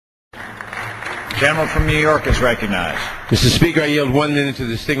Gentleman from New York is recognized. Mr. Speaker, I yield 1 minute to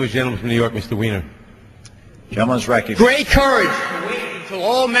the distinguished gentleman from New York, Mr. Weiner. Gentleman is recognized. Great courage to wait until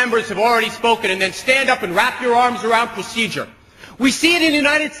all members have already spoken and then stand up and wrap your arms around procedure. We see it in the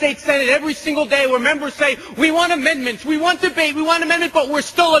United States Senate every single day where members say, we want amendments, we want debate, we want amendment, but we're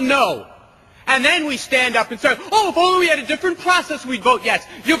still a no. And then we stand up and say, oh, if only we had a different process, we'd vote yes.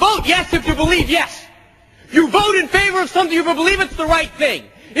 You vote yes if you believe yes. You vote in favor of something if you believe it's the right thing.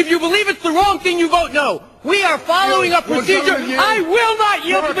 If you believe it's the wrong thing, you vote no. We are following a procedure. I will not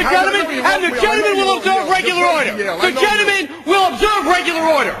yield to the gentleman, and the gentleman will observe regular order. The gentleman will observe regular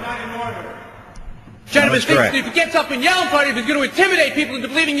order. Gentleman thinks that if he gets up and yells at him, he's going to intimidate people into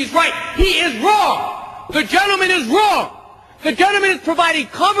believing he's right. He is wrong. The gentleman is wrong. The gentleman is providing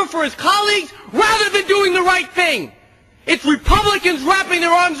cover for his colleagues rather than doing the right thing. It's Republicans wrapping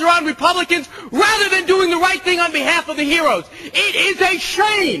their arms around Republicans rather than doing the right thing on behalf of the heroes. It is a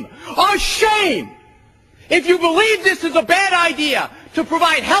shame. A shame. If you believe this is a bad idea to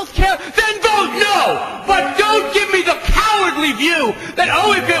provide health care, then vote no. But don't give me the cowardly view that,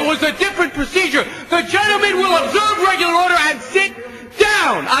 oh, if it was a different procedure, the gentleman will observe regular order and sit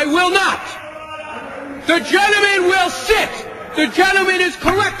down. I will not. The gentleman will sit. The gentleman is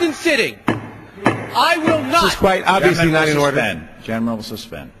correct in sitting. I will not. This is quite obviously not in order. Gentleman will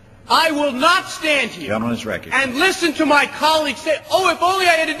suspend. I will not stand here Gentleman is recognized. and listen to my colleagues say, oh, if only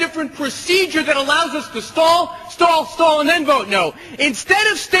I had a different procedure that allows us to stall, and then vote no. Instead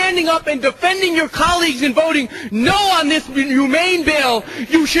of standing up and defending your colleagues and voting no on this humane bill,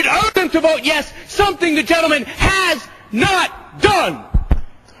 you should urge them to vote yes, something the gentleman has not done.